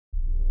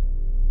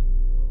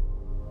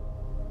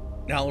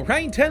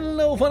Alright,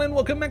 hello fun and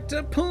welcome back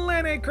to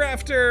Planet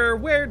Crafter,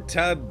 where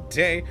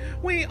today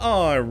we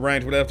are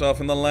right we left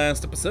off in the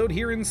last episode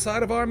here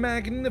inside of our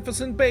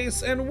magnificent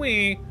base, and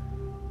we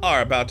are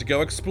about to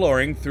go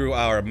exploring through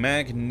our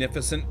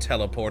magnificent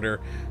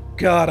teleporter.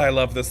 God, I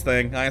love this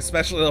thing. I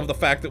especially love the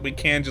fact that we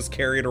can just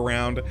carry it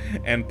around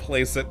and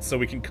place it so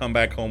we can come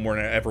back home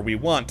whenever we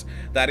want.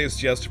 That is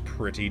just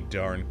pretty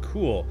darn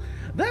cool.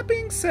 That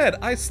being said,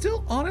 I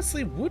still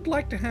honestly would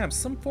like to have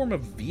some form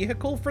of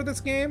vehicle for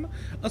this game,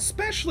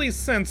 especially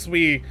since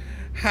we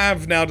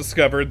have now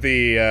discovered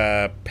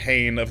the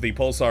pain of the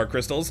pulsar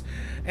crystals,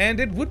 and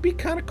it would be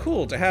kind of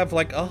cool to have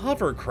like a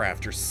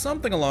hovercraft or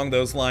something along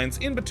those lines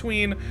in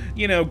between,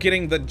 you know,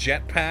 getting the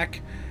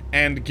jetpack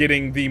and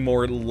getting the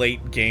more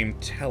late-game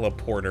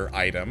teleporter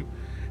item.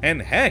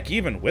 And heck,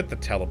 even with the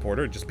teleporter,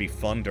 it'd just be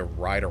fun to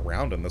ride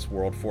around in this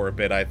world for a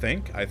bit, I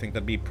think. I think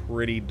that'd be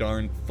pretty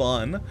darn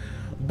fun.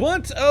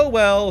 But, oh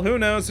well, who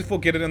knows if we'll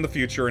get it in the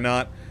future or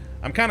not.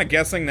 I'm kind of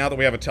guessing now that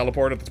we have a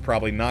teleporter that's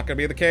probably not going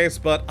to be the case,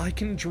 but I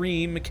can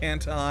dream,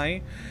 can't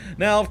I?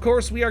 Now, of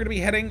course, we are going to be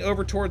heading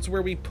over towards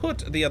where we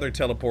put the other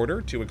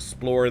teleporter to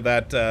explore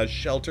that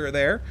shelter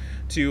there,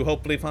 to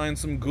hopefully find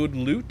some good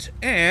loot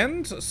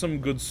and some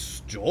good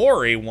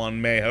story,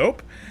 one may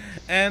hope.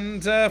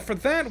 And for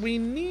that, we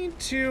need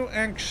to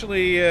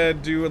actually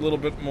do a little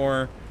bit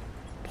more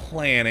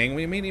planning.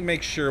 We need to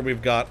make sure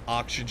we've got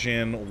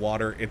oxygen,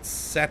 water,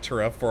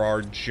 etc. for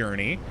our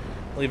journey.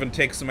 I'll even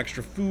take some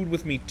extra food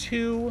with me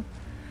too.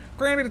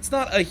 Granted, it's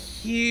not a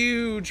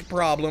huge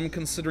problem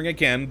considering,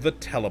 again, the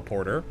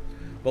teleporter.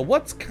 But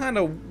what's kind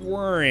of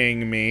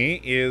worrying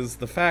me is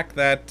the fact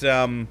that,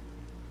 well,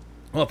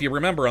 if you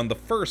remember on the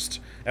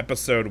first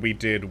episode we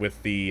did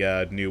with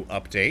the new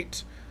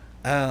update.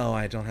 Oh,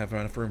 I don't have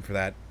enough room for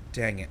that.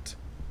 Dang it.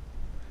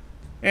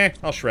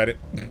 I'll shred it.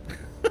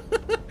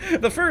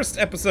 The first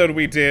episode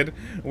we did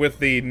with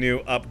the new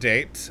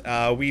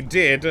update, we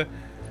did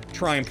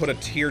try and put a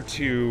tier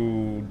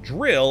 2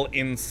 drill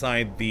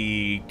inside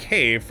the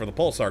cave for the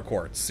pulsar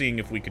quartz, seeing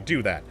if we could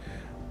do that,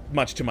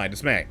 much to my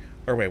dismay.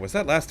 Or wait, was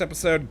that last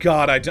episode?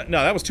 God,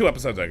 no, that was 2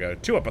 episodes ago.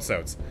 2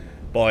 episodes.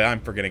 Boy,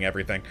 I'm forgetting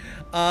everything.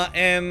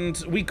 And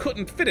we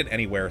couldn't fit it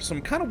anywhere, so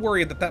I'm kind of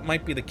worried that that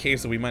might be the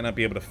case, that we might not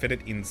be able to fit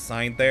it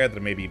inside there, that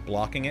it may be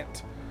blocking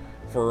it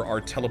for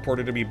our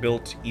teleporter to be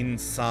built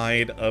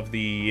inside of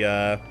the,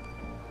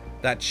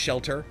 that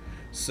shelter.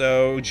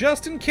 So,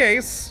 just in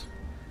case,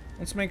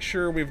 let's make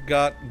sure we've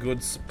got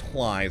good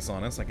supplies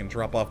on us. I can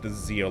drop off the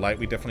zeolite.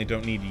 We definitely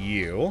don't need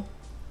you.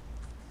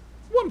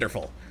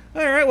 Wonderful.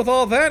 Alright, with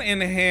all that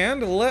in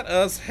hand, let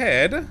us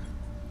head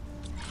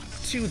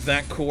to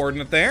that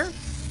coordinate there.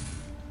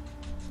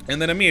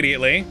 And then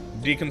immediately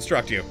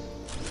deconstruct you.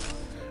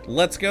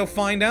 Let's go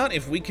find out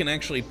if we can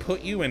actually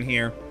put you in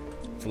here.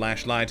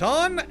 Flashlight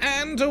on,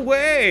 and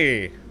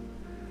away!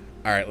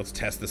 Alright, let's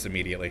test this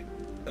immediately.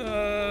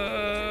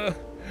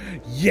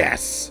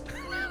 Yes!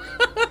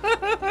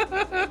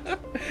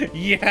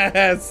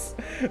 Yes!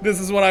 This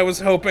is what I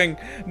was hoping.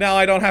 Now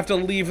I don't have to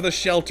leave the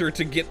shelter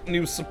to get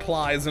new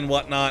supplies and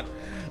whatnot.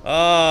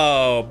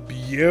 Oh,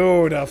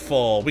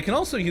 beautiful. We can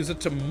also use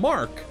it to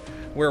mark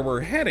where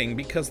we're heading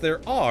because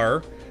there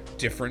are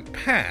different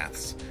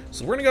paths.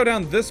 So we're gonna go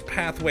down this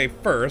pathway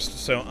first,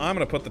 so I'm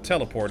gonna put the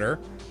teleporter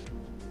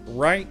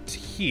right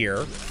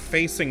here,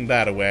 facing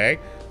that away.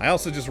 I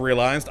also just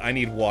realized I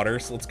need water,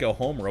 so let's go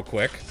home real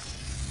quick.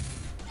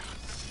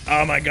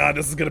 Oh my god,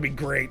 this is gonna be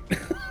great.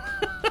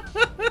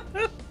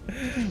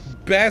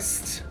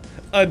 Best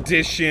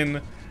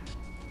addition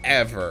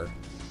ever.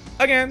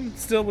 Again,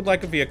 still would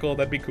like a vehicle,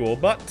 that'd be cool,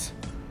 but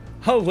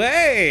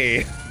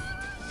away!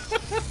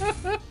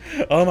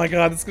 Oh my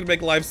god, this is gonna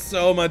make life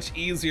so much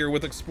easier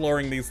with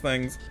exploring these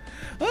things.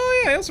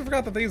 Oh yeah, I also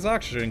forgot that these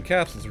oxygen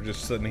capsules were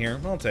just sitting here.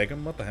 I'll take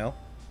them, what the hell.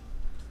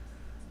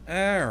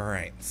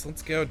 Alright, so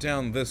let's go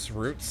down this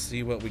route,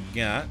 see what we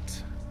got.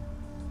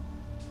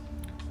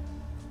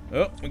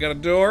 Oh, we got a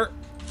door.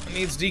 It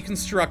needs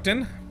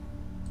deconstructing.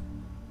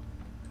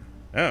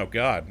 Oh,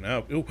 God,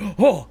 no. Ooh,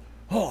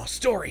 oh,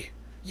 story.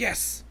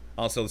 Yes.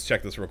 Also, let's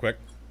check this real quick.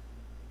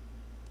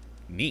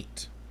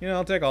 Neat. Yeah,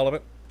 I'll take all of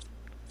it.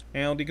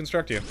 And I'll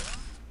deconstruct you.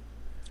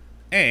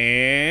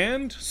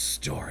 And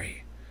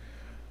story.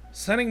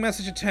 Sending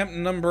message attempt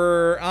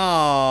number...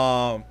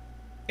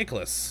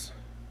 Ichlas.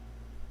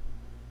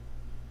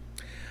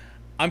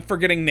 I'm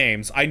forgetting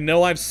names. I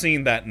know I've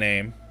seen that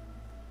name.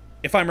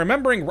 If I'm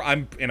remembering,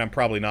 and I'm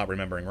probably not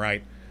remembering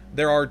right,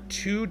 there are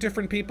 2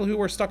 different people who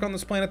were stuck on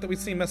this planet that we've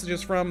seen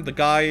messages from. The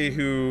guy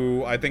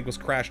who I think was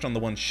crashed on the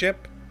one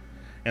ship,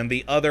 and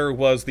the other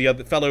was the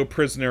other fellow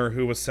prisoner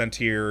who was sent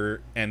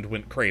here and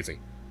went crazy.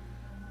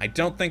 I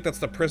don't think that's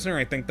the prisoner,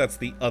 I think that's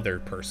the other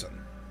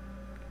person.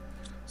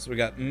 So we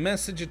got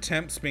message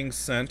attempts being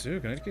sent.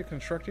 Ooh, can I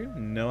deconstruct you?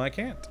 No, I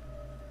can't.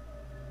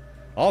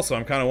 Also,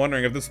 I'm kind of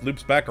wondering if this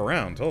loops back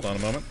around. Hold on a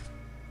moment.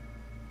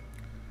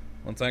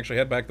 Let's actually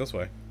head back this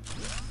way.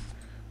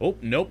 Oh,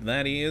 nope,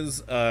 that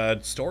is a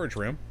storage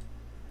room.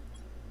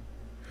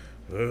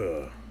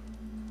 Ugh.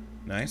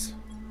 Nice.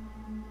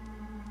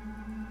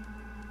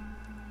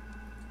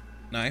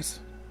 Nice.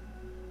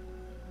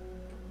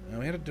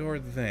 We had a door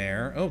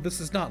there. Oh, this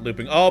is not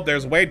looping. Oh,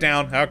 there's way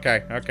down.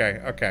 Okay,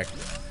 okay, okay.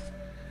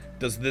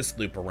 Does this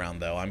loop around,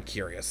 though? I'm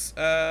curious.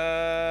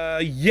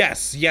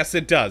 Yes. Yes,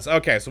 it does.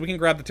 Okay, so we can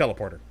grab the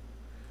teleporter.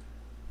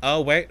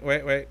 Oh, wait.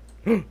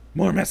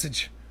 More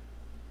message.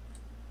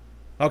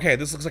 Okay,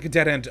 this looks like a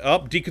dead end.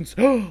 Oh,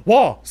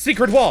 wall!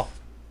 Secret wall!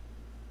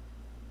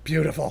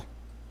 Beautiful.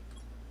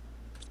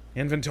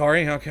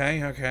 Inventory.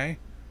 Okay.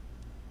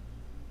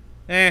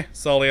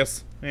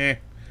 Soleus.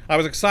 I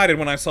was excited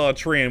when I saw a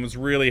tree and was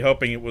really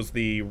hoping it was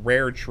the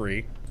rare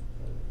tree.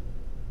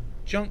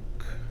 Junk.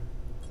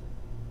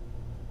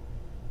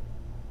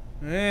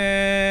 I'll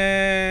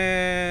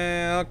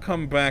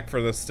come back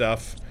for this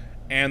stuff.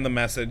 And the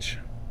message.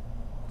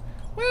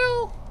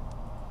 Well,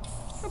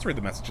 let's read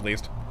the message at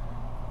least.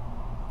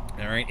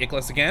 Alright,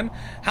 Ichlas again.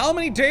 How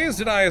many days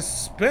did I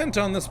spent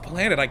on this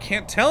planet? I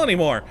can't tell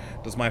anymore.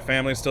 Does my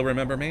family still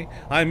remember me?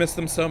 I miss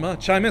them so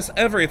much. I miss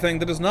everything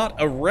that is not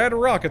a red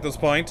rock at this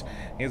point.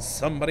 Is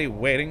somebody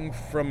waiting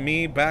for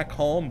me back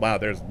home? Wow,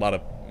 there's a lot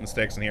of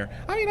mistakes in here.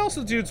 I mean,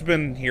 also, the dude's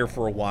been here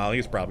for a while.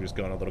 He's probably just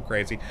going a little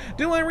crazy.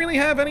 Do I really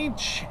have any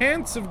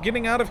chance of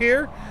getting out of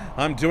here?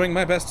 I'm doing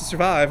my best to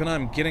survive, and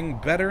I'm getting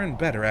better and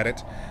better at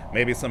it.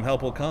 Maybe some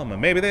help will come,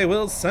 and maybe they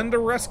will send a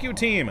rescue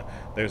team.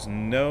 There's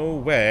no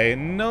way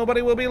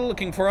nobody will be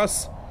looking for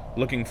us.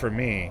 Looking for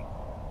me.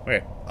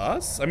 Wait,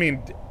 us? I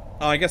mean,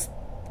 I guess,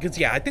 because,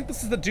 yeah, I think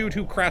this is the dude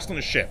who crashed on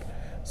a ship.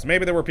 So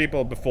maybe there were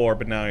people before,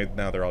 but now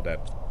they're all dead.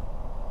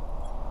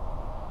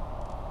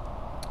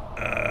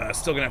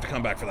 Still gonna have to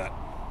come back for that.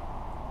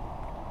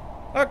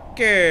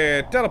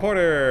 Okay,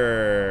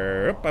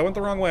 teleporter. Oop, I went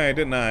the wrong way,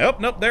 didn't I? Oh,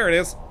 nope, there it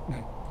is.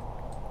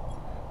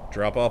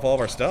 Drop off all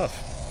of our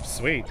stuff.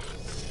 Sweet.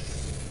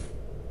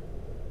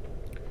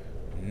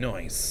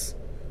 Nice.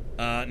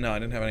 No, I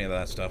didn't have any of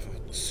that stuff.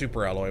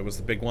 Super alloy was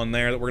the big one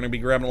there that we're gonna be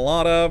grabbing a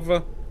lot of.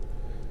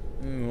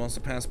 Ooh,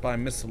 also passed by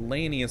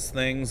miscellaneous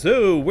things.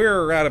 Ooh,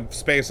 we're out of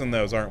space in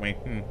those, aren't we?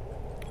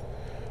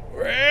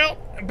 Well,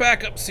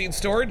 backup seed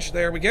storage.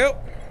 There we go.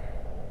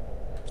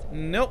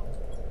 Nope.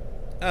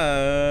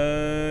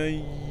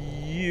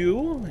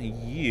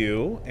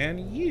 You,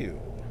 and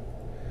you.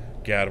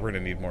 God, we're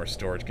gonna need more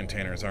storage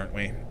containers, aren't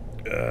we?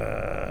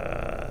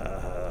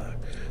 The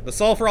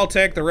sulfur I'll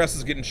take, the rest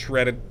is getting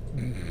shredded.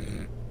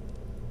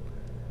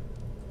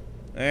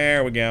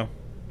 There we go.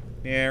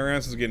 Yeah, the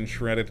rest is getting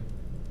shredded.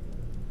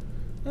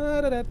 And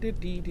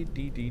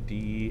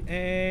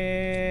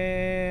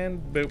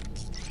boop.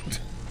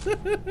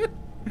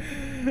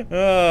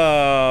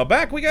 Oh,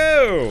 back we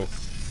go!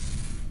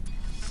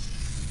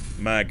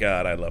 My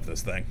God, I love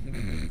this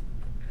thing.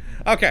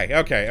 Okay.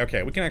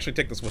 We can actually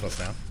take this with us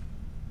now.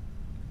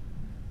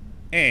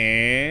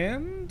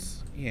 And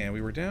yeah, we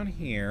were down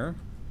here.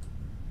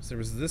 So there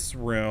was this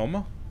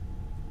room.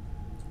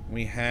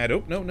 We had,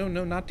 oh, no,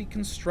 not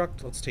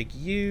deconstruct. Let's take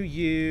you,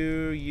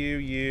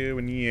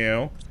 and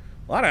you.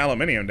 A lot of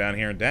aluminium down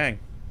here, dang.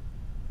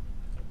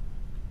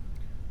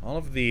 All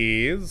of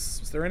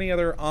these. Is there any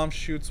other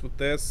offshoots with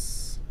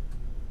this?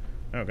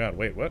 Oh God,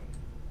 wait, what?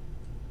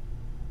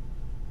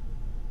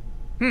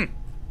 I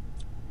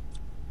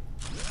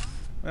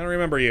don't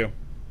remember you.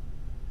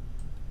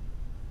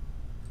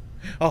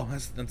 Oh,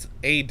 that's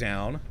A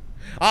down.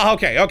 Oh,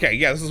 okay.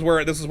 Yeah, this is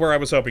where I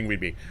was hoping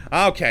we'd be.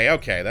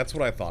 Okay, that's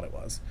what I thought it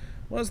was.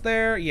 Was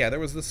there? Yeah, there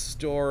was this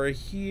store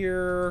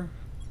here.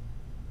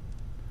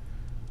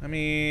 I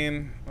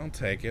mean, I'll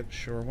take it.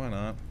 Sure, why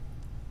not?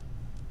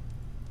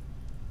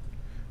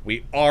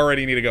 We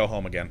already need to go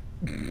home again.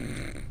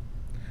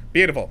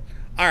 Beautiful.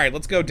 All right,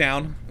 let's go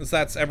down.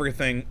 That's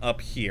everything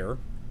up here.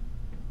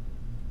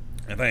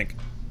 I think.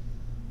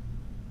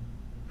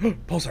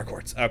 Pulsar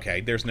quartz.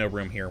 Okay, there's no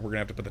room here. We're gonna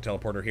have to put the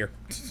teleporter here.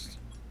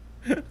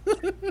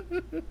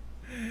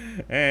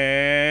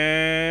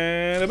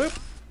 And a boop.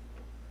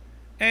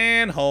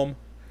 And home.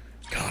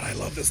 God, I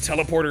love this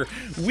teleporter.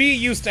 We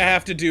used to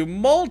have to do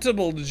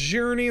multiple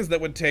journeys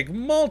that would take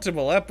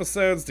multiple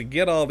episodes to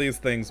get all these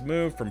things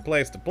moved from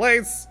place to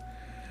place.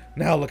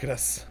 Now look at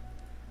us.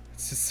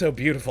 It's just so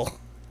beautiful.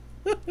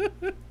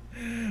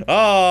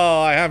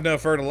 Oh, I have no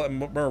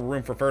more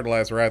room for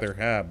fertilizer either.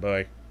 Ah,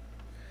 boy.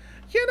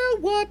 You know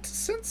what?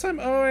 Since I'm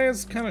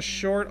always kind of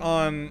short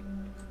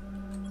on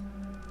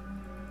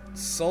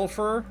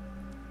sulfur,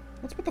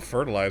 let's put the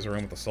fertilizer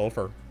in with the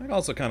sulfur. That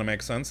also kind of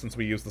makes sense since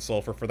we use the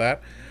sulfur for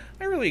that.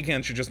 I really,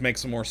 again, should just make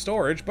some more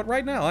storage, but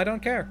right now, I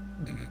don't care.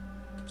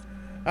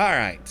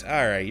 Alright.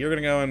 You're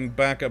gonna go and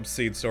back up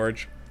seed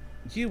storage.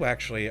 You,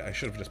 actually, I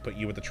should have just put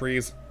you with the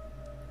trees.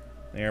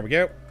 There we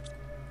go.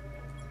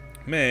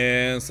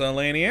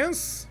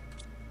 Miscellaneous.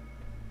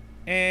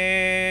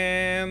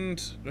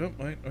 And... oh,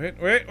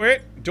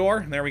 wait.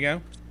 Door. There we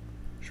go.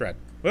 Shred.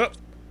 Whoop.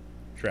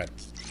 Shred.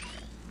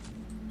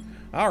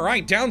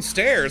 Alright,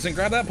 downstairs and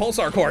grab that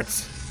pulsar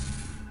quartz.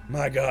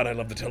 My God, I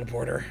love the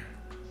teleporter.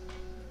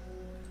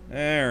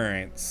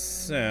 Alright,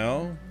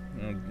 so...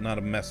 not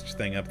a message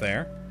thing up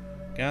there.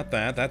 Got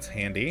that. That's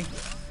handy.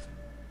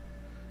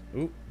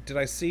 Ooh, did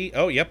I see...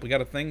 oh, yep, we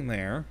got a thing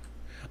there.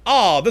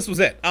 Oh, this was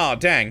it. Oh,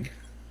 dang.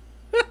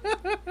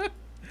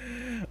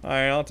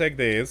 Alright, I'll take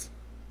these.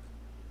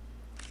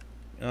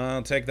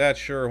 I'll take that,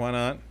 sure, why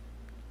not?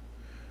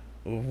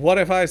 What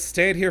if I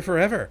stayed here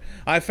forever?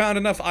 I've found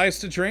enough ice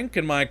to drink,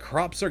 and my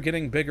crops are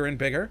getting bigger and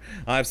bigger.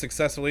 I've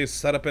successfully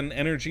set up an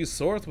energy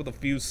source with a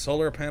few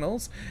solar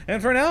panels,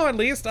 and for now, at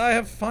least, I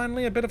have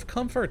finally a bit of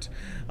comfort.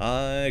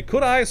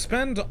 Could I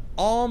spend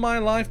all my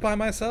life by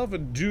myself?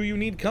 Do you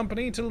need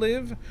company to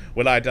live?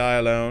 Will I die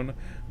alone?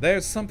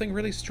 There's something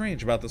really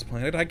strange about this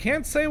planet. I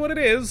can't say what it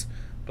is,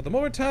 but the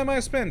more time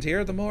I spend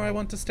here, the more I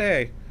want to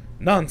stay.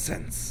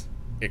 Nonsense.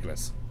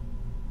 Iglis.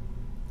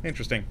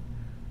 Interesting.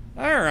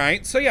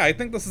 Alright, so yeah, I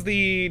think this is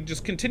the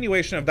just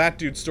continuation of that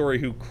dude's story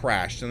who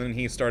crashed, and then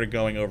he started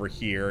going over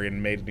here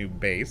and made a new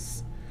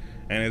base,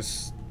 and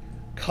is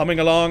coming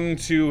along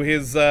to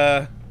his,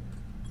 the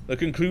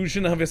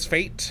conclusion of his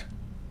fate.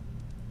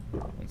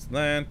 What's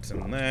that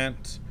and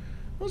that?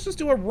 Let's just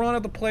do a run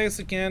of the place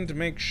again to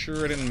make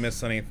sure I didn't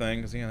miss anything,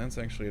 because yeah, that's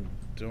actually a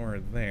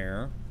door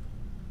there.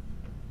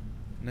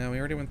 No, we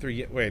already went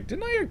through wait,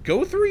 didn't I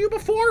go through you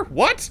before?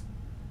 What?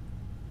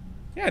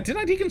 Yeah,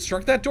 didn't I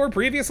deconstruct that door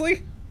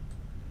previously?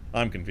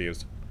 I'm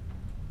confused.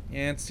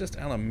 Yeah, it's just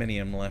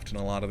aluminium left in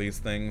a lot of these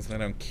things, and I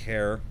don't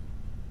care.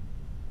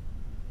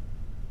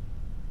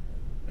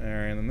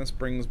 Alright, and then this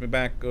brings me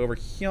back over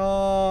here.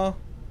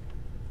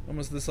 When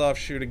was this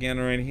offshoot again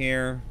right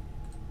here?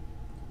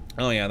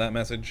 Oh yeah, that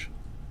message.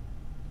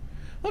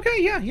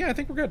 Okay, yeah, I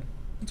think we're good.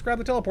 Let's grab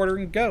the teleporter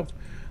and go.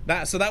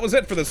 So that was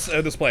it for this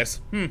this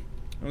place. I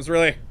was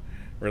really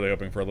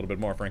hoping for a little bit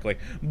more, frankly.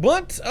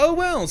 But oh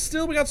well,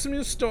 still we got some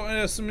new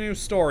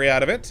story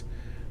out of it.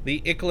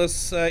 The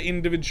Iglis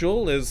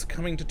individual is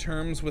coming to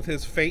terms with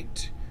his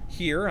fate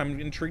here. I'm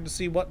intrigued to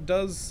see what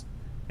does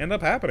end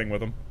up happening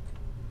with him.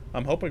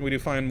 I'm hoping we do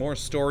find more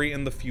story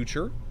in the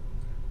future.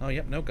 Oh,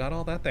 yep, no, got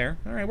all that there.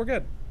 All right, we're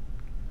good.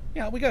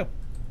 Yeah, we go.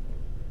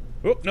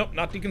 Oh, nope,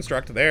 not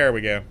deconstruct. There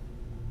we go.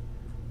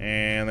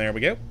 And there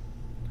we go.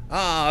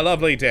 Ah,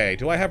 lovely day.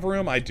 Do I have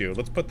room? I do.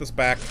 Let's put this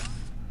back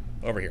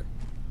over here.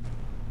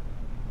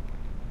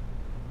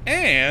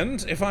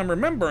 And, if I'm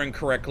remembering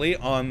correctly,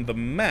 on the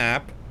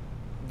map,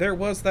 there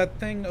was that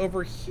thing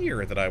over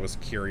here that I was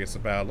curious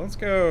about. Let's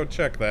go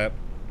check that.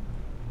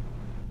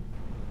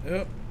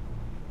 Oh,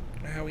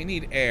 we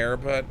need air,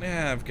 but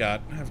I've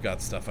got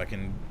stuff I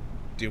can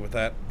do with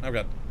that. I've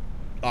got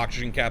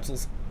oxygen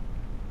capsules.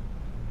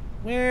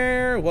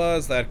 Where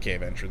was that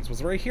cave entrance?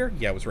 Was it right here?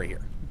 Yeah, it was right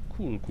here.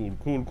 Cool.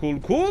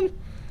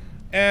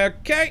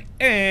 Okay,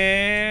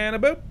 and a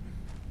boop.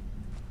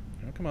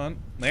 Oh, come on.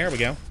 There we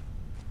go.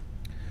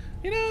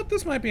 You know,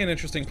 this might be an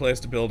interesting place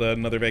to build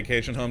another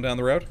vacation home down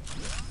the road.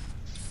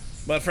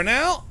 But for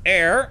now,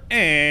 air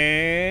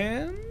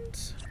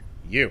and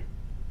you.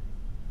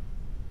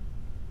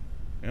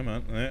 Come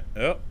on.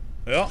 Oh,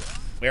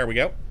 there we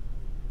go.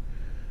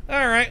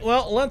 Alright,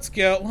 well, let's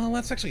go. Well,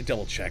 let's actually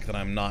double check that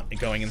I'm not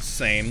going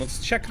insane.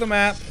 Let's check the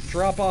map,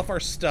 drop off our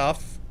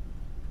stuff.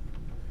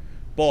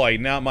 Boy,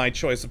 now my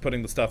choice of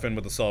putting the stuff in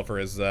with the sulfur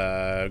is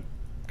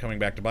coming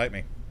back to bite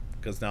me.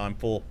 Because now I'm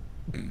full.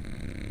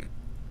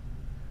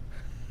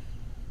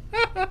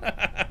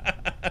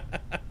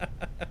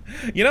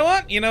 You know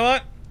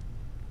what?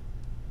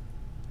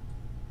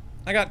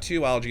 I got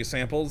 2 algae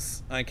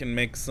samples. I can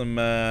make some,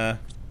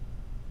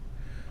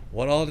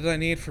 what all did I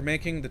need for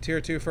making the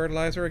tier 2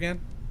 fertilizer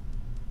again?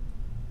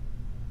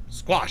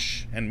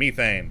 Squash and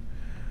methane.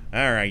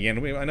 Alright, yeah,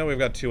 I know we've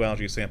got 2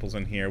 algae samples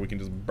in here. We can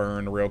just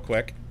burn real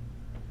quick.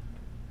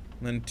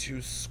 And then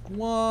 2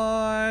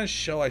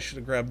 squash. Oh, I should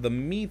have grabbed the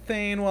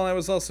methane while I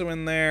was also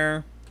in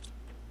there.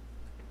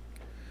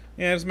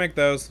 Yeah, just make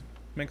those.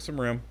 Make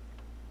some room.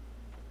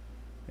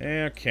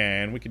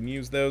 Okay, and we can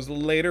use those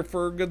later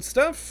for good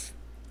stuff.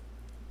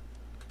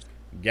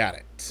 Got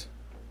it.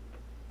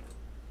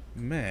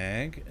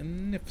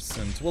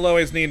 Magnificent. We'll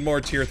always need more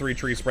tier 3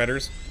 tree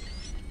spreaders.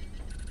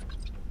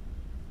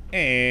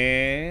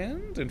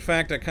 And, in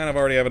fact, I kind of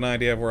already have an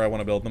idea of where I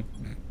want to build them.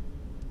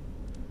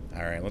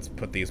 Alright, let's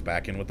put these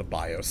back in with the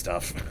bio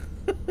stuff.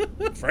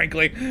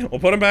 Frankly, we'll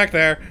put them back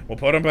there. We'll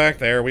put them back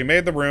there. We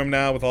made the room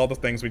now with all the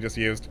things we just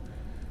used.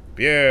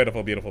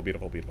 Beautiful, beautiful,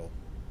 beautiful, beautiful.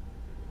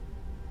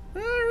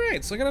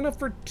 Alright, so I got enough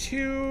for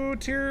 2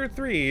 tier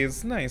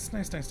 3s. Nice,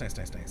 nice, nice, nice,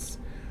 nice, nice.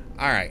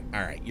 Alright,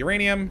 alright.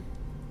 Uranium.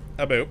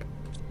 A boop.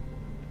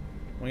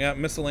 We got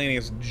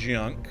miscellaneous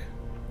junk.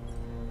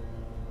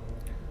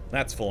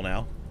 That's full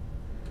now.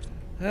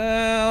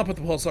 I'll put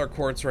the pulsar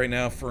quartz right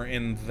now for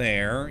in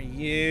there.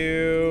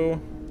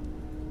 You.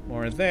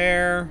 More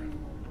there.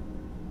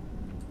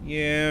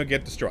 You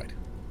get destroyed.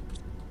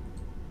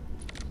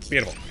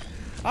 Beautiful.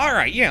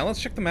 Alright, yeah,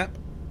 let's check the map.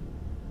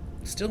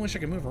 Still wish I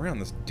could move around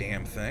this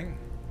damn thing.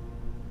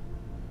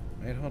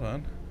 Wait, hold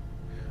on.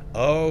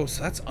 Oh,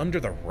 so that's under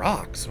the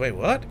rocks. Wait,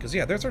 what? Because,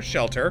 yeah, there's our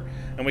shelter.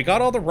 And we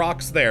got all the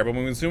rocks there, but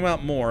when we zoom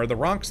out more, the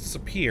rocks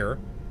disappear.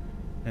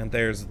 And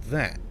there's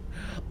that.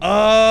 Oh!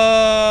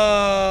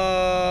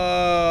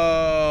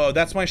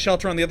 That's my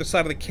shelter on the other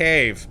side of the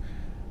cave.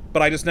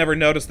 But I just never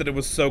noticed that it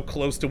was so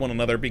close to one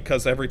another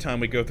because every time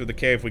we go through the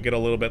cave, we get a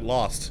little bit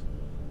lost.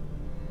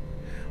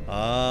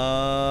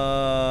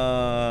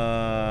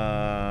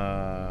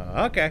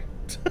 Okay.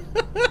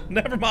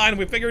 Never mind,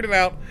 we figured it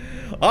out.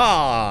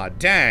 Ah,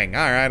 dang.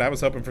 Alright, I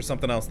was hoping for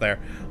something else there.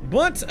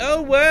 But,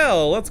 oh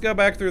well, let's go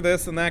back through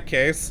this in that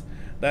case.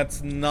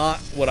 That's not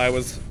what I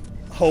was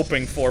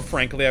hoping for,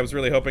 frankly. I was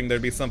really hoping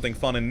there'd be something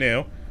fun and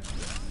new.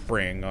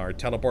 Bring our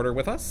teleporter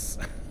with us.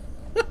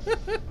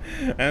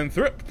 And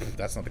through...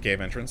 That's not the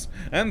cave entrance.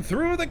 And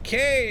through the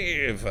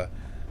cave!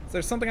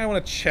 There's something I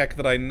want to check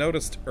that I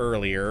noticed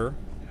earlier.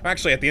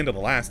 Actually, at the end of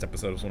the last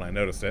episode was when I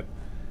noticed it.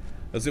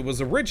 As it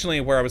was originally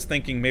where I was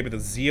thinking maybe the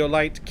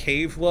zeolite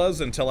cave was,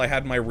 until I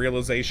had my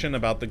realization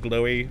about the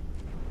glowy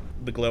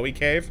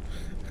cave.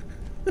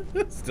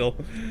 Still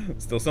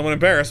somewhat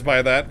embarrassed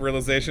by that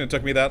realization it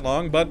took me that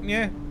long, but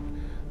yeah,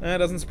 that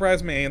doesn't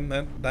surprise me, and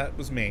that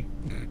was me.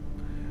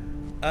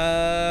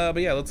 But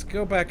yeah, let's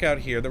go back out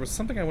here. There was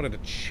something I wanted to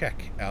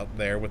check out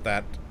there with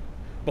that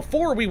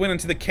before we went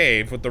into the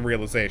cave with the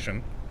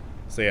realization.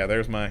 So yeah,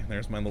 there's my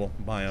little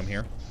biome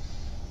here.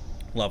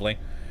 Lovely.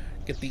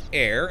 Get the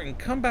air and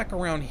come back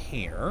around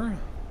here.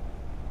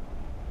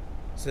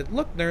 So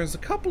look, there's a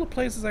couple of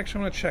places I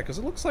actually want to check, because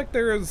it looks like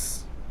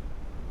there's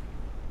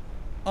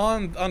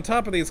on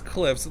top of these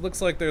cliffs, it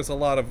looks like there's a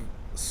lot of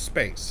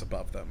space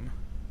above them.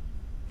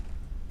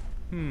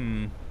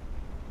 And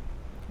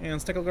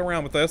let's take a look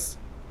around with this.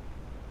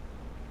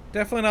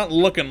 Definitely not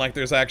looking like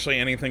there's actually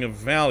anything of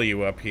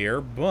value up here,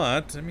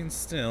 but I mean,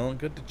 still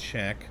good to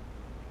check.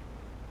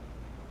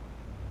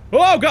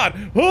 Oh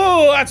god!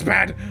 Oh, that's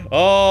bad!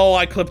 Oh,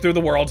 I clipped through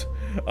the world.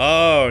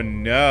 Oh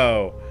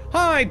no.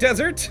 Hi,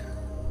 desert!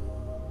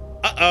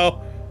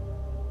 Uh-oh.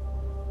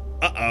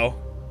 Uh-oh.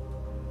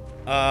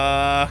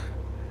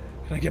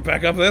 Can I get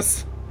back up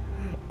this?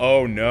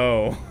 Oh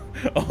no.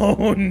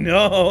 Oh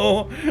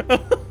no.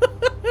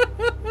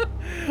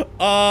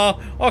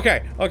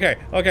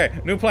 Okay.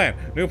 New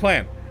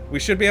plan. We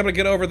should be able to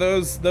get over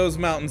those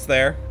mountains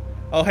there.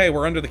 Oh hey,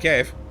 we're under the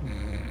cave.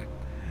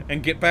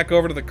 And get back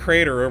over to the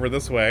crater over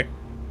this way.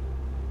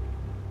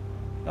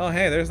 Oh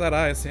hey, there's that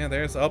ice. Yeah,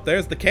 there's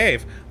the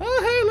cave.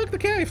 Oh hey, look, the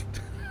cave.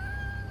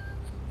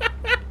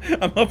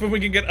 I'm hoping we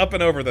can get up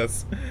and over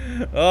this.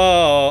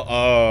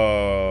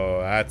 Oh,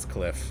 that's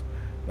cliff.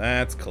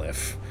 That's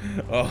cliff.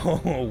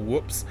 Oh,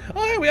 whoops.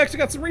 Oh hey, we actually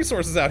got some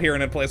resources out here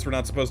in a place we're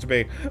not supposed to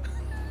be.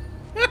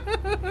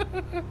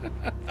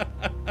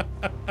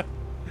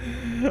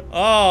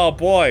 Oh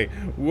boy.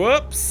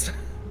 Whoops.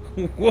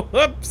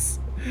 Whoops.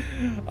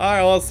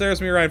 Alright, well, it serves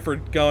me right for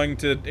going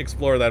to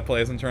explore that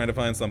place and trying to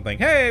find something.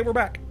 Hey, we're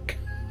back!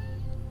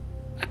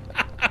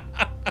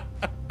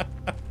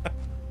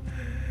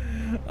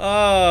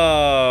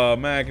 Oh,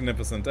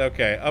 magnificent.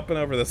 Okay, up and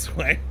over this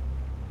way.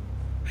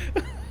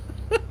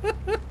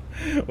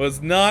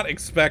 Was not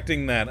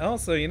expecting that.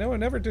 Also, you know, I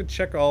never did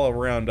check all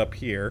around up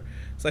here,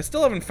 so I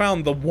still haven't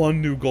found the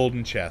one new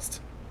golden chest.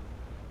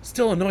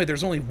 Still annoyed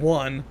there's only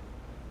one.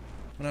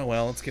 Oh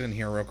well, let's get in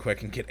here real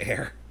quick and get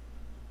air.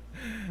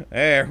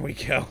 There we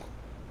go.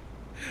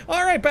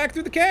 Alright, back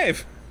through the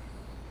cave.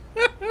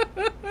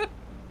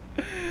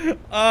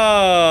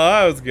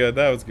 Oh, that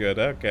was good.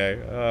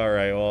 Okay.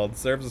 Alright, well, it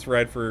serves us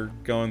right for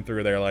going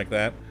through there like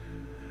that.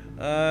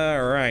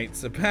 Alright,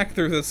 so back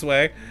through this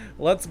way.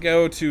 Let's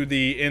go to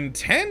the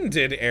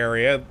intended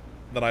area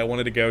that I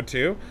wanted to go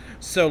to.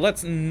 So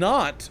let's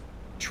not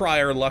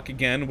try our luck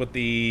again with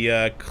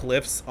the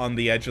cliffs on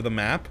the edge of the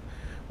map.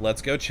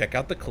 Let's go check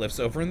out the cliffs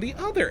over in the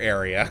other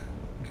area.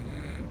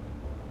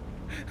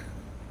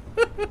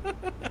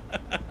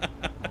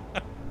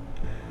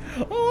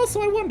 Oh,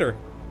 also I wonder,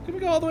 can we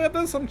go all the way up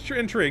this? I'm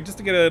intrigued, just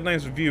to get a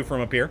nice view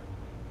from up here.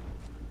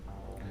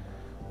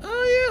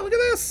 Oh yeah, look at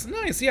this.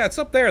 Nice. Yeah, it's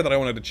up there that I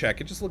wanted to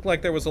check. It just looked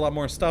like there was a lot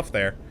more stuff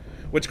there,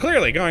 which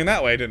clearly going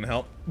that way didn't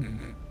help.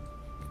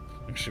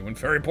 Actually went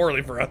very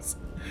poorly for us.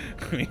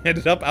 We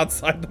ended up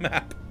outside the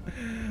map.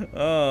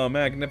 Oh,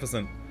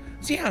 magnificent.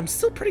 So yeah, I'm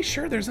still pretty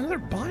sure there's another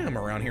biome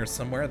around here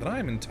somewhere that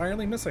I'm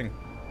entirely missing.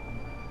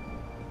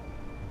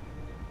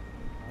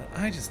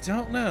 I just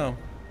don't know.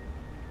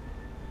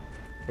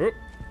 Oop.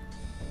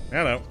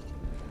 Hello.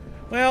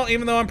 Well,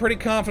 even though I'm pretty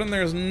confident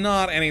there's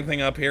not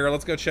anything up here,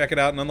 let's go check it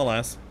out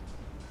nonetheless.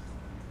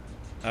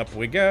 Up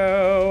we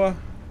go.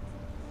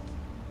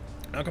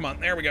 Oh, come on.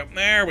 There we go.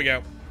 There we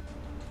go.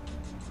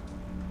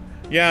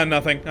 Yeah,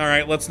 nothing. All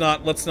right, let's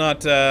not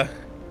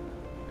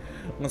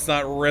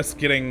risk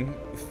getting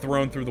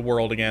thrown through the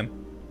world again.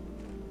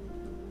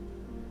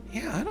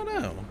 Yeah, I don't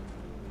know.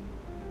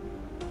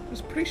 I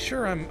was pretty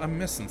sure I'm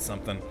missing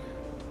something.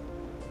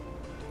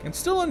 I'm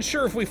still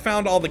unsure if we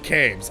found all the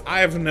caves.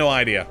 I have no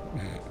idea.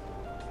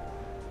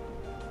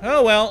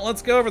 Oh well,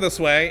 let's go over this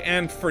way,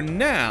 and for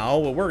now,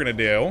 what we're gonna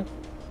do...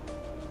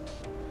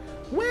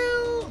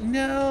 Well,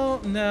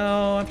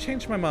 no, I've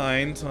changed my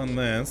mind on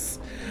this.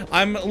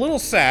 I'm a little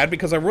sad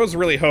because I was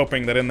really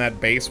hoping that in that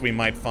base we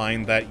might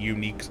find that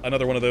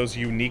another one of those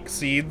unique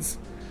seeds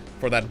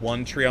for that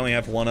one tree I only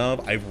have one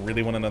of. I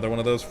really want another one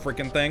of those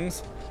freaking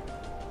things.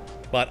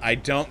 But I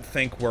don't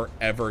think we're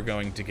ever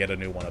going to get a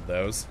new one of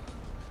those,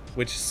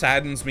 which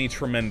saddens me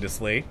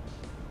tremendously.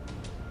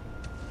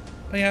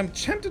 But yeah, I'm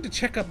tempted to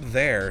check up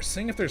there,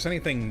 seeing if there's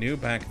anything new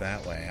back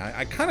that way.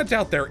 I kind of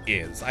doubt there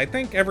is. I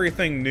think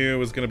everything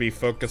new is going to be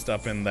focused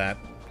up in that.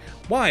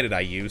 Why did I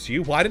use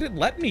you? Why did it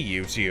let me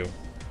use you?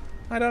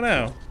 I don't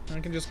know. I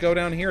can just go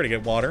down here to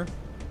get water.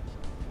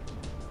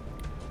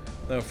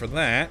 Though for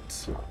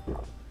that...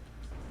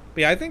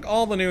 But yeah, I think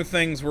all the new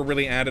things were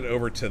really added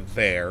over to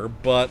there,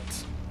 but...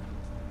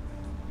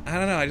 I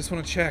don't know, I just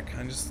want to check.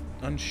 I'm just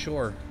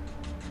unsure.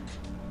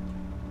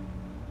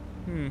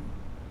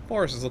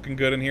 Forest is looking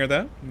good in here,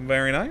 though.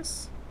 Very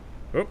nice.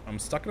 Oh, I'm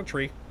stuck in a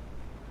tree.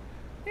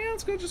 Yeah,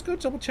 let's go. Just go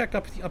double check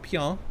up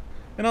here,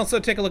 and also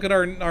take a look at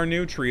our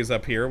new trees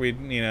up here. We,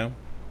 you know,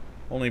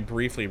 only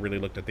briefly really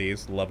looked at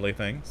these lovely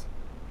things.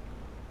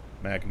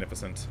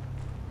 Magnificent.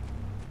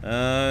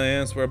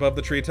 Yes, we're above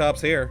the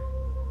treetops here.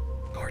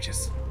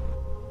 Gorgeous.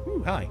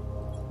 Ooh, hi.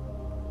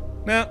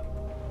 No.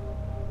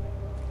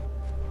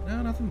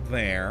 No, nothing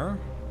there.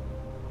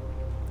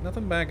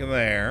 Nothing back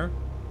there.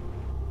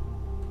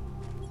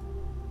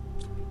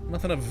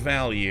 Nothing of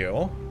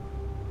value.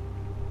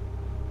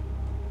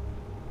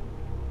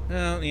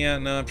 Oh, yeah,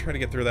 no, I've tried to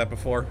get through that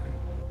before.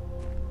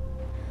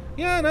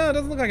 Yeah, no, it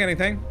doesn't look like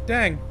anything.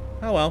 Dang.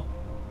 Oh, well.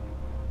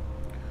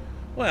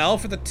 Well,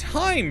 for the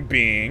time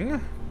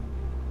being,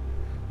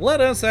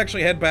 let us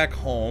actually head back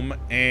home,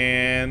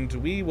 and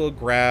we will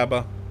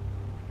grab...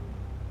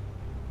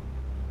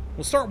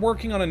 We'll start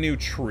working on a new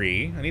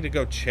tree. I need to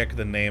go check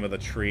the name of the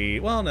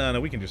tree. Well, no,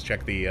 we can just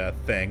check the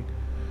thing.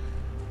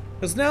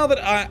 Because now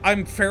that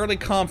I'm fairly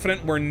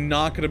confident we're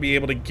not going to be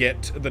able to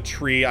get the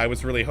tree I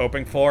was really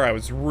hoping for. I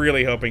was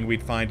really hoping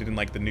we'd find it in,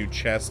 like, the new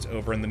chest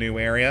over in the new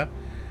area.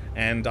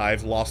 And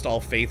I've lost all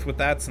faith with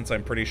that, since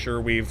I'm pretty sure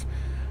we've...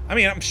 I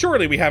mean,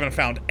 surely we haven't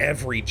found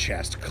every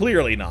chest.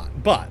 Clearly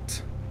not.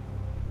 But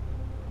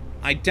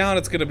I doubt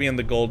it's going to be in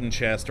the golden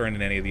chest or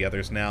in any of the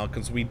others now,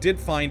 because we did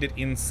find it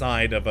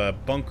inside of a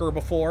bunker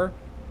before.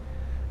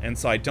 And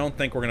so I don't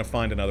think we're going to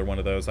find another one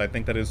of those. I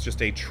think that is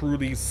just a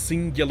truly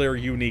singular,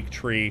 unique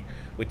tree,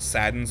 which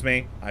saddens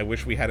me. I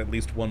wish we had at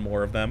least one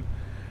more of them.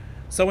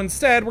 So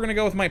instead, we're going to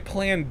go with my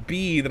plan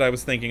B that I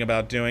was thinking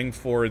about doing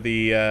for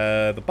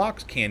the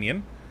box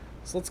canyon.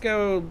 So let's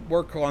go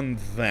work on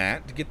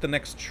that to get the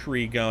next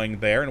tree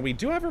going there. And we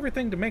do have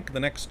everything to make the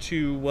next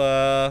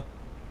two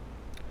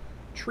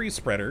tree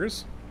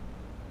spreaders.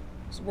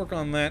 So work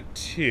on that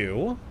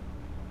too.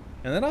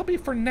 And that'll be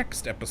for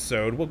next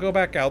episode. We'll go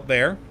back out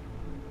there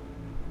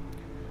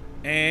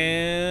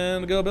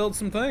and go build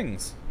some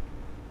things.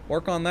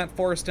 Work on that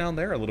forest down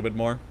there a little bit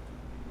more.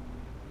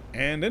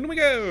 And in we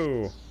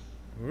go.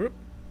 Whoop.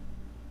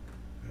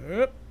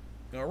 Whoop.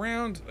 Go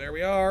around. There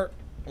we are.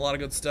 A lot of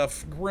good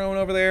stuff growing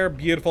over there.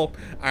 Beautiful.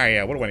 Alright,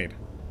 yeah, what do I need?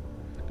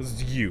 This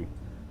is you.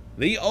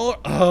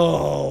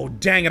 Oh,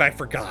 dang it, I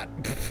forgot.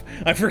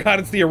 I forgot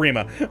it's the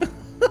Arima.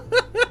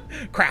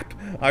 Crap.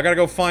 I gotta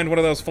go find one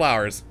of those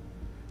flowers.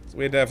 So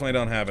we definitely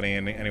don't have any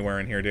anywhere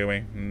in here, do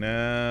we?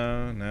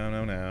 No, no,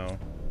 no, no.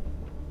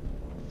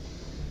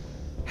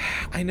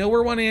 I know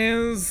where one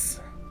is.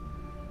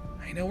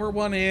 I know where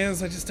one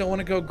is. I just don't want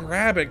to go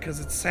grab it because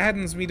it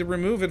saddens me to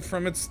remove it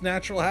from its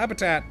natural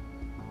habitat.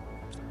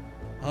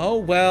 Oh,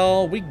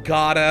 well, we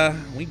gotta.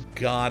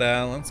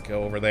 Let's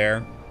go over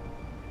there.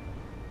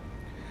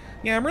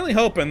 Yeah, I'm really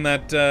hoping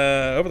that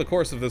over the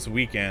course of this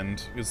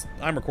weekend, because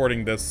I'm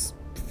recording this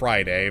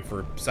Friday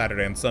for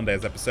Saturday and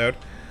Sunday's episode.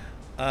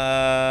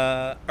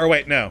 Or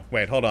wait, no.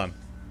 Wait, hold on.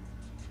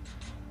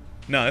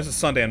 No, this is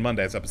Sunday and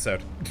Monday's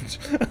episode.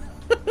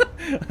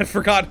 I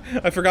forgot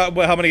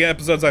how many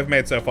episodes I've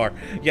made so far.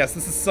 Yes,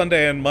 this is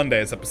Sunday and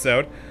Monday's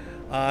episode.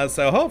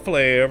 So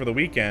hopefully over the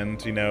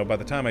weekend, you know, by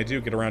the time I do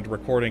get around to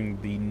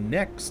recording the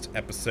next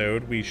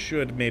episode, we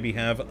should maybe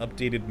have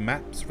updated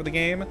maps for the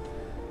game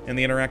and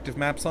the interactive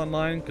maps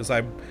online, because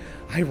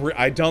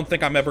I don't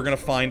think I'm ever going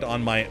to find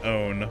on my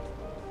own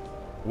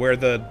where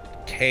the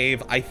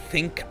cave I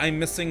think I'm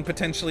missing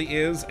potentially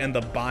is, and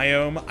the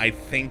biome I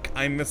think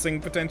I'm missing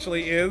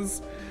potentially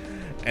is.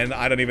 And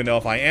I don't even know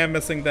if I am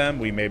missing them.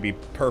 We may be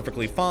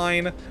perfectly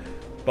fine.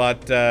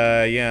 But,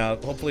 yeah,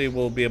 hopefully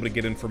we'll be able to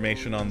get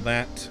information on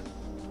that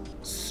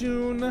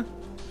soon.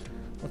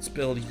 Let's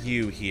build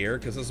you here,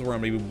 because this is where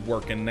I'm going to be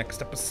working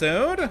next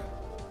episode.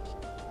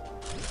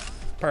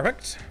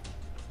 Perfect.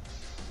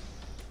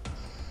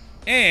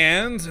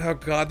 And, oh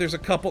god, there's a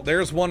couple.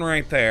 There's one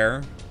right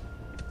there.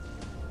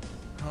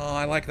 Oh,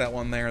 I like that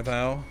one there,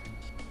 though.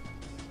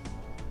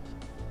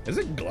 Is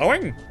it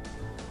glowing?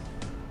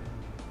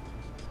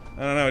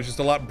 I don't know, it's just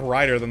a lot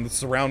brighter than the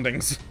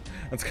surroundings.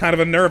 That's kind of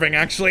unnerving,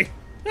 actually.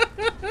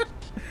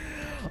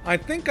 I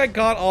think I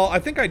got all...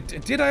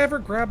 Did I ever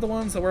grab the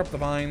ones that were up the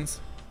vines?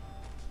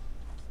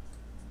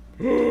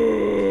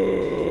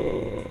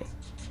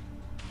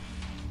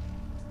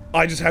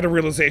 I just had a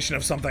realization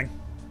of something.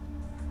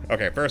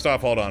 Okay, first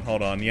off, hold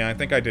on. Yeah, I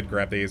think I did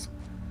grab these.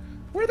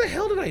 Where the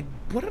hell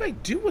what did I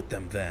do with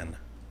them then?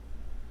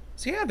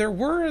 So yeah, there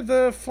were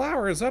the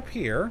flowers up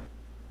here.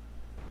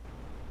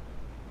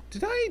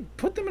 Did I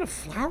put them in a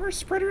flower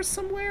spreader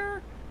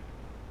somewhere?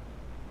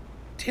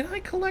 Did I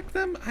collect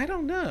them? I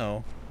don't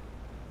know.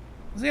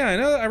 So yeah,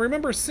 I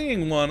remember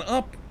seeing one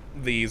up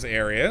these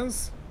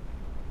areas.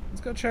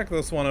 Let's go check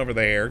this one over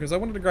there, because I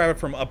wanted to grab it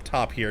from up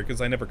top here,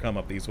 because I never come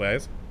up these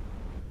ways.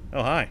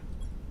 Oh, hi.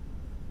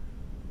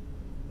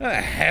 The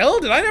hell?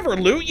 Did I never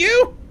loot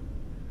you?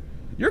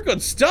 You're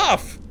good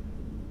stuff!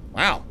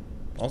 Wow.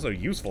 Also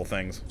useful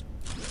things.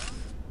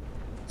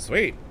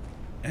 Sweet.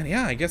 And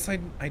yeah, I guess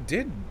I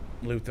did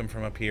loot them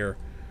from up here.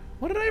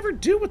 What did I ever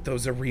do with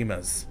those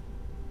Arimas?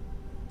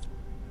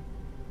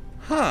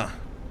 Huh.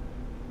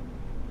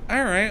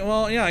 Alright,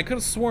 well, yeah, I could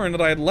have sworn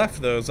that I had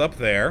left those up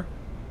there.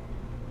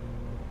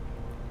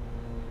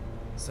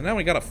 So now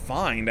we gotta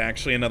find,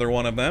 actually, another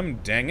one of them.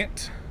 Dang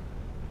it.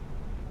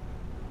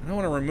 I don't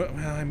want to remove...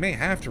 Well, I may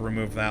have to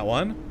remove that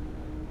one.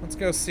 Let's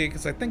go see,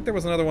 because I think there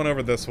was another one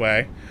over this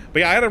way. But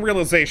yeah, I had a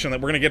realization that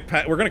we're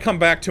gonna come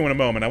back to in a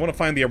moment. I want to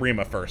find the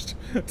Arima first.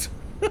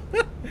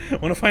 I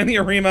want to find the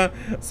Arima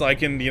so I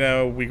can,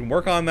 we can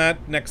work on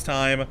that next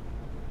time.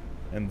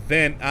 And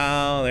then...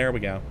 Oh, there we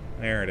go.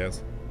 There it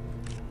is.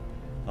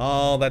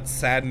 Oh, that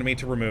saddened me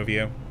to remove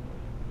you.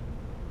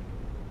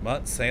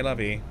 But, c'est la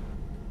vie.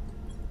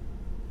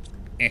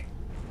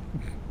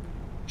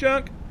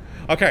 Junk.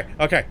 Okay.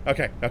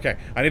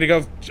 I need to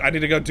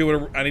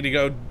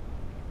go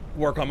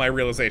work on my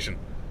realization.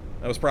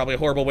 That was probably a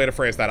horrible way to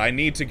phrase that. I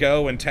need to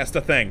go and test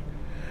a thing.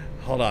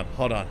 Hold on.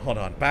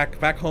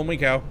 Back home we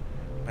go.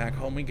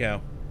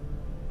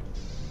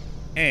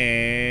 And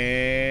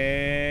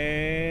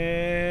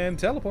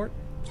teleport.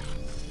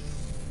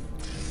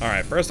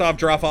 Alright, first off,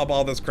 drop off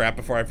all this crap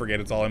before I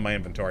forget it's all in my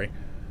inventory.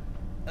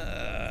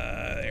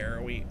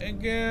 There we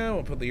go.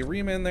 We'll put the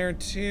Arima in there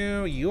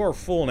too. You're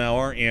full now,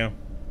 aren't you?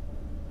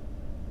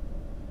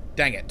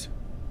 Dang it.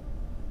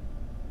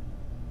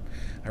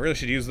 I really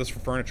should use this for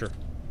furniture.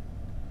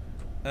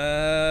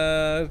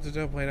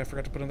 Wait, I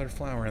forgot to put another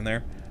flower in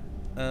there.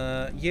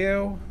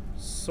 You,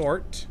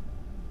 sort.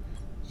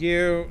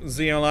 You,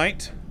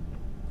 zeolite.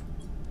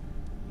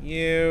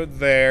 You,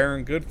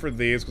 there. Good for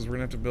these, because we're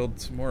gonna have to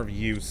build some more of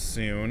you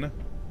soon.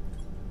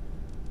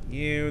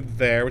 You,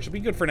 there, which will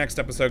be good for next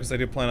episode, because I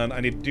do plan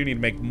on, do need to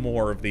make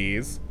more of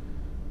these.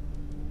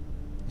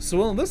 So,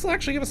 well, this will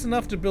actually give us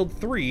enough to build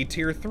 3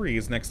 tier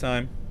 3s next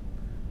time.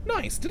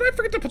 Nice. Did I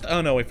forget to put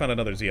oh no, we found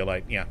another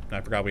zeolite. Yeah,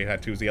 I forgot we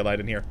had 2 zeolite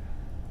in here.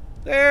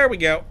 There we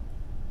go.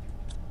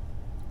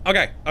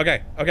 Okay.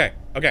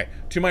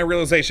 To my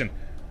realization.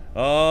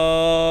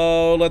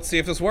 Oh, let's see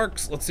if this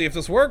works.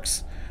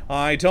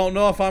 I don't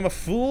know if I'm a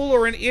fool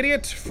or an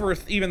idiot for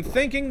even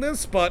thinking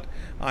this, but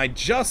it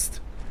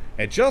just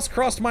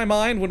crossed my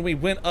mind when we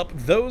went up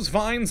those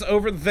vines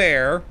over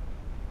there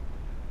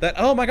that,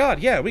 oh my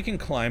god, yeah, we can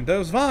climb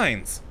those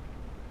vines.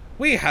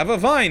 We have a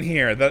vine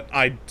here that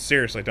I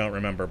seriously don't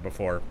remember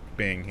before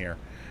being here.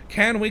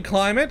 Can we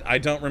climb it? I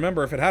don't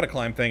remember if it had a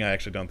climb thing. I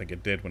actually don't think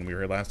it did when we were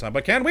here last time,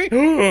 but can we?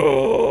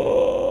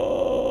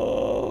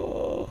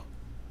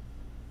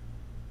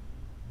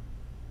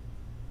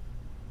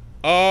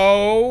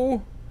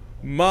 Oh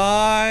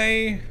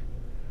my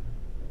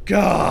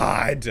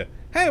god.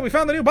 Hey, we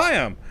found the new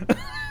biome.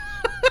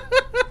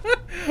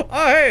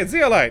 Oh, hey,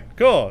 zeolite.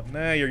 Cool.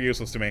 Nah, you're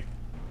useless to me.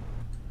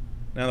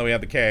 Now that we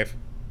have the cave.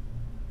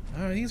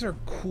 Oh, these are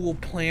cool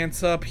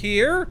plants up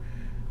here.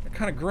 They're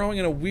kind of growing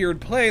in a weird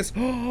place.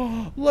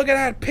 Oh, look at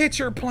that,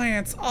 pitcher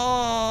plants.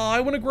 Oh,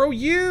 I want to grow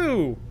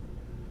you.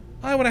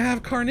 I want to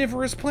have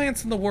carnivorous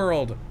plants in the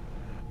world.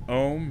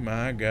 Oh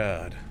my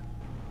god.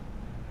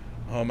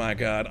 Oh my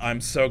god, I'm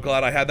so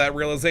glad I had that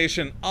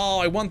realization. Oh,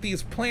 I want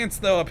these plants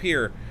though up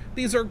here.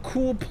 These are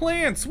cool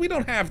plants. We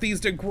don't have these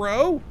to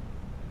grow.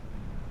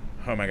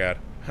 Oh my god.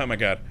 Oh my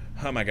god.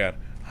 Oh my god.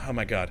 Oh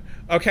my god.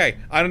 Okay,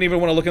 I don't even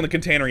want to look in the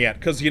container yet,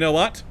 because you know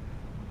what?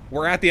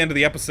 We're at the end of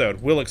the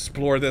episode. We'll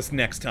explore this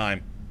next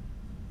time.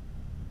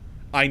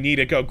 I need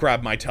to go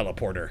grab my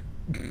teleporter.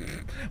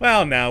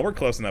 Well, no, we're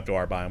close enough to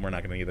our biome. We're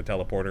not going to need the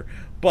teleporter.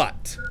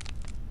 But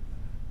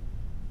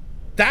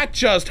that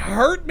just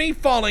hurt me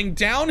falling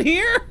down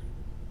here?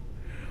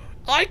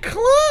 I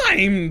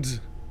climbed!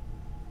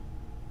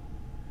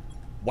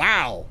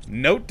 Wow.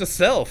 Note to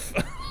self.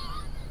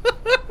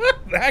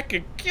 That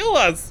could kill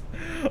us.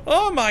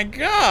 Oh my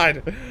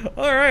god.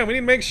 Alright, we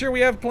need to make sure we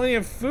have plenty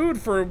of food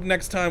for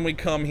next time we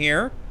come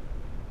here.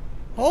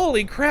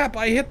 Holy crap,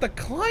 I hit the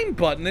climb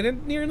button and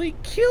it nearly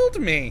killed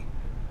me.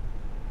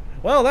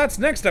 Well, that's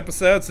next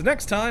episode, so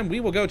next time we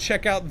will go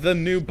check out the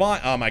new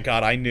biome. Oh my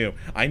god, I knew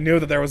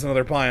that there was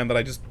another biome, but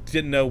I just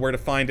didn't know where to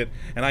find it,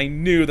 and I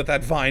knew that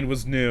that vine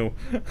was new.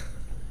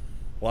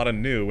 A lot of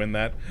new in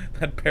that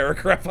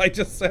paragraph I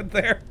just said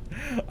there.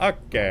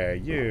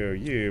 Okay,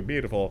 you,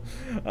 beautiful.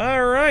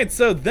 Alright,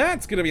 so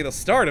that's gonna be the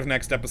start of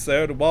next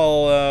episode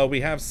while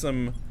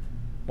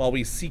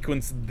we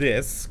sequence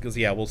this, because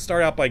yeah, we'll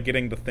start out by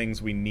getting the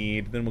things we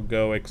need, then we'll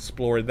go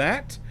explore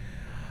that.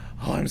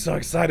 Oh, I'm so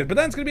excited, but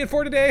that's gonna be it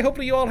for today.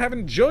 Hopefully you all have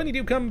enjoyed, and you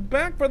do come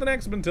back for the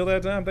next one. Until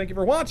that time, thank you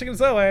for watching, and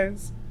as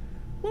always,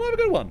 well, have a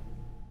good one.